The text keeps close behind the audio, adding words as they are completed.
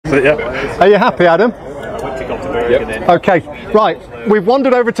Yeah. Are you happy, Adam? Yep. Okay, right. We've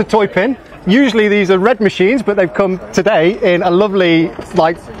wandered over to Teupen. Usually these are red machines, but they've come today in a lovely,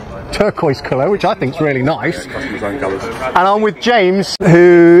 like, turquoise colour, which I think is really nice. And I'm with James,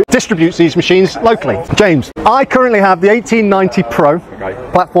 who distributes these machines locally. James, I currently have the 1890 Pro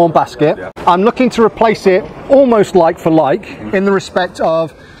platform basket. I'm looking to replace it almost like for like, in the respect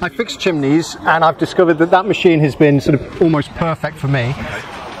of I fixed chimneys, and I've discovered that that machine has been sort of almost perfect for me.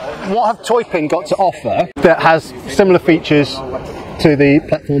 What have Teupen got to offer that has similar features to the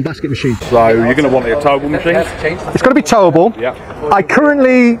platform basket machine? So you're going to want a towable machine? It's got to be towable. Yeah. I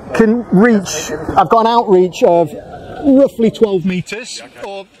currently can reach, I've got an outreach of roughly 12 metres,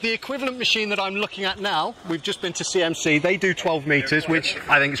 or the equivalent machine that I'm looking at now, we've just been to CMC, they do 12 metres, which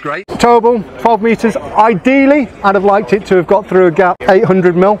I think is great. Towable, 12 metres. Ideally, I'd have liked it to have got through a gap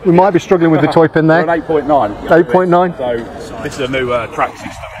 800 mil. We might be struggling with the Teupen there. We're an 8.9. 8.9. So this is a new track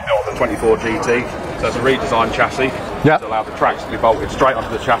system built on the 24 GT. So it's a redesigned chassis. Yep. To allow the tracks to be bolted straight onto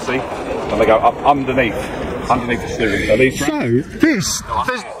the chassis, and they go up underneath the steering. So these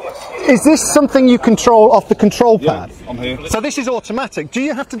is this something you control off the control pad? Yeah, on here. So this is automatic. Do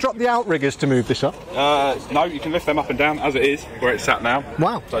you have to drop the outriggers to move this up? No, you can lift them up and down as it is, where it's sat now.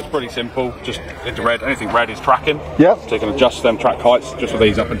 Wow. So it's pretty simple, just into red. Anything red is tracking. Yep. So you can adjust them track heights just with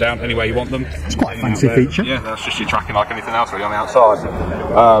these up and down any way you want them. It's quite a fancy feature. Yeah, that's just your tracking like anything else really on the outside.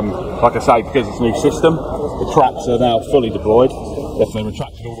 Like I say, because it's a new system, the tracks are now fully deployed. Definitely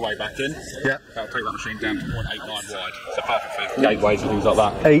retracted all the way back in. Yeah. That'll take that machine down to 0.89 wide. So perfect for gateways and things like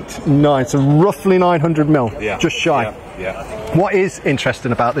that. 8.9, so roughly 900 mil. Yeah. Just shy. Yeah. What is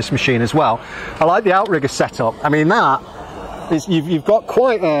interesting about this machine as well, I like the Outriggers setup. I mean, that is, you've got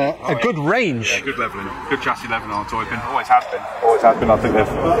quite a good range. Yeah, good leveling, good chassis leveling on Teupen. Always has been. Always has been. I think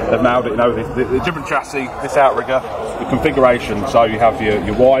they've nailed it. You know, the different chassis, this outrigger, the configuration. So you have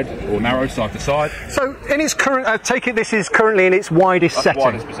your wide or narrow side to side. So in its current, I take it this is currently in its widest That's setting.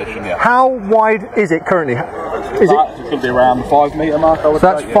 Widest position, yeah. How wide is it currently? Is it's going to be around the 5 metre mark, I would say.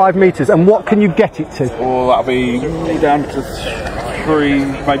 So that's 5 metres, and what can you get it to? Well, that'll be down to 3,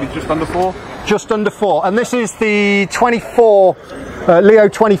 maybe just under 4. Just under 4, and this is the 24 Leo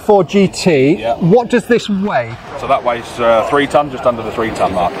 24 GT. Yeah. What does this weigh? So that weighs 3 tonne, just under the 3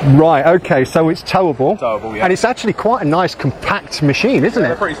 tonne mark. Right, okay, so it's towable. Towable, yeah. And it's actually quite a nice compact machine, isn't it?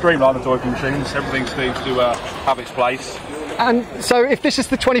 They're pretty streamlined, the Teupen machines. Everything seems to have its place. And so if this is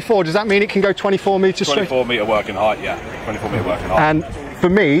the 24, does that mean it can go 24 metres straight? 24 metre working height, yeah. 24 metre working height. And for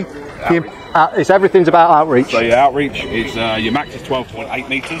me, it's everything's about outreach. So your outreach is, your max is 12.8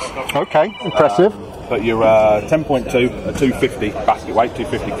 metres. Okay, impressive. But you're 10.2 at 250 basket weight,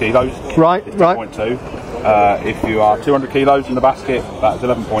 250 kilos. Right. 10.2. If you are 200 kilos in the basket, that's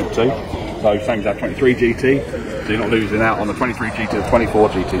 11.2. So same as our 23 GT. So you're not losing out on the 23 GT to the 24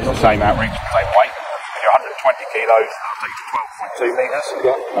 GT. It's the same outreach, same weight. If you're 120 kilos, that'll take you to 12.2 metres.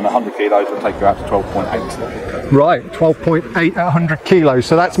 And 100 kilos will take you out to 12.8. Right, 12.8 at 100 kilos.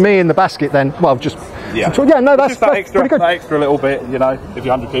 So that's me in the basket then. Well, just... Yeah, no, that's extra, pretty good. That extra little bit, you know, if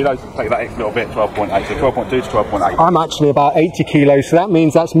you're 100 kilos, take that extra little bit, 12.8, so 12.2 to 12.8. I'm actually about 80 kilos, so that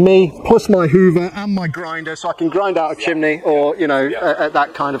means that's me plus my hoover and my grinder, so I can grind out a chimney or, you know, at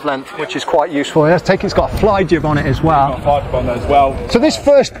that kind of length, which is quite useful. Let's take it's got a fly jib on it as well. It's got a fly jib on there as well. So this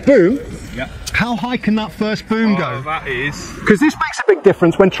first boom, how high can that first boom go? That is... Because this makes a big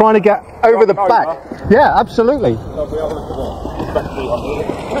difference when trying to get over the back. Yeah, absolutely.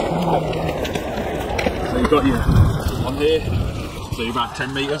 So you've got your on here, so you're about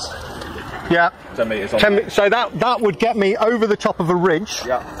 10 metres. Yeah. 10 metres on so that would get me over the top of a ridge.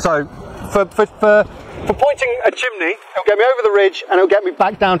 Yeah. So for pointing a chimney, it'll get me over the ridge and it'll get me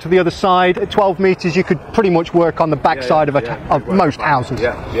back down to the other side. At 12 metres you could pretty much work on the back side of most houses.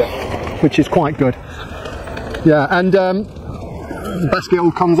 Yeah. Which is quite good. Yeah, and the basket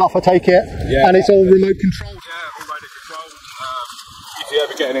all comes off, I take it, and it's all remote controlled. Yeah, all radio controlled. If you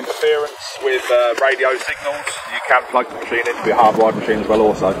ever get an interference with radio signals, you can plug the machine into a hardwired machine as well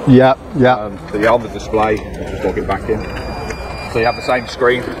also. Yeah. So you're on the display, just log it back in. So you have the same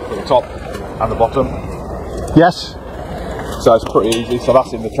screen at the top and the bottom. Yes. So it's pretty easy. So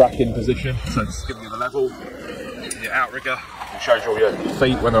that's in the tracking position. So it's giving you the level, your outrigger. It shows you all your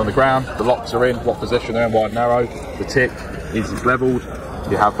feet when they're on the ground. The locks are in, what position they're in, wide and narrow. The tick is levelled.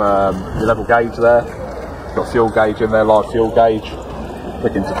 You have your level gauge there. You've got fuel gauge in there, live fuel gauge.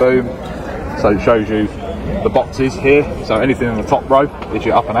 Click into boom. So it shows you the boxes here. So anything in the top row is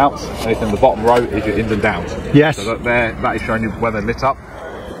your up and outs. Anything in the bottom row is your ins and downs. Yes. So that is showing you where they're lit up,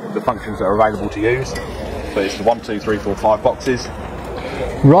 the functions that are available to use. So it's the 1, 2, 3, 4, 5 boxes.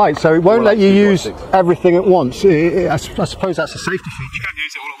 Right, so it won't let you use everything at once. I suppose that's a safety feature. You can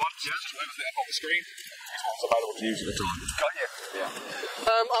use it all at once, yeah, just whatever's up on the screen. It's what's available to use at the time. Got you. Yeah.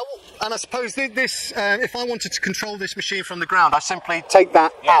 And I suppose this, if I wanted to control this machine from the ground, I simply take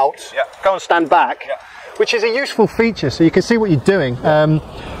that out, go and stand back, which is a useful feature, so you can see what you're doing,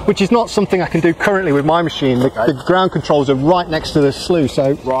 which is not something I can do currently with my machine. The ground controls are right next to the slew, so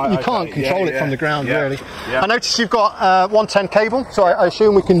you can't control it from the ground, really. I notice you've got 110 cable, so I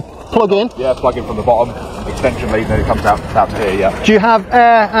assume we can plug in. Yeah, plug in from the bottom, extension lead, and then it comes out to here, yeah. Do you have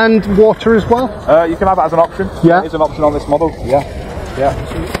air and water as well? You can have that as an option. Yeah. It is an option on this model, to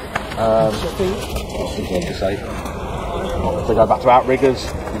say. So go back to Outriggers,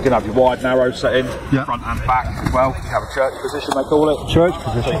 you can have your wide, narrow set in, front and back as well. You have a church position, they call it. Church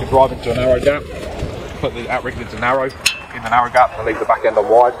position. So you can drive into a narrow gap, put the Outriggers into narrow, in the narrow gap, and leave the back end on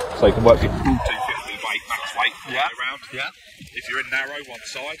wide. So you can work your 250 weight, max weight, all the way around. Yeah. If you're in narrow one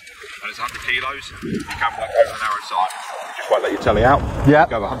side, and it's 100 kilos, you can work over the narrow side. You just won't let your telly out. Yeah.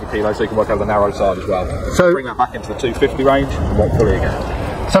 Go over 100 kilos, so you can work over the narrow side as well. So bring that back into the 250 range, and walk fully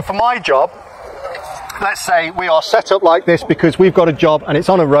again. So for my job, let's say we are set up like this because we've got a job and it's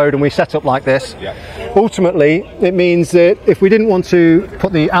on a road and we set up like this. Yeah. Ultimately, it means that if we didn't want to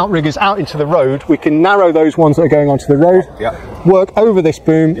put the Outriggers out into the road, we can narrow those ones that are going onto the road, work over this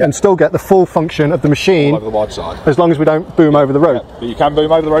boom and still get the full function of the machine. All over the wide side. As long as we don't boom over the road. But you can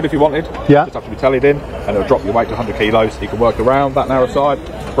boom over the road if you wanted. Yeah. You just have to be tellied in and it'll drop your weight to 100 kilos. You can work around that narrow side,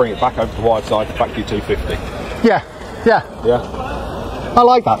 bring it back over to the wide side, back to your 250. Yeah. Yeah. I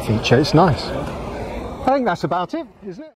like that feature, it's nice. I think that's about it, isn't it?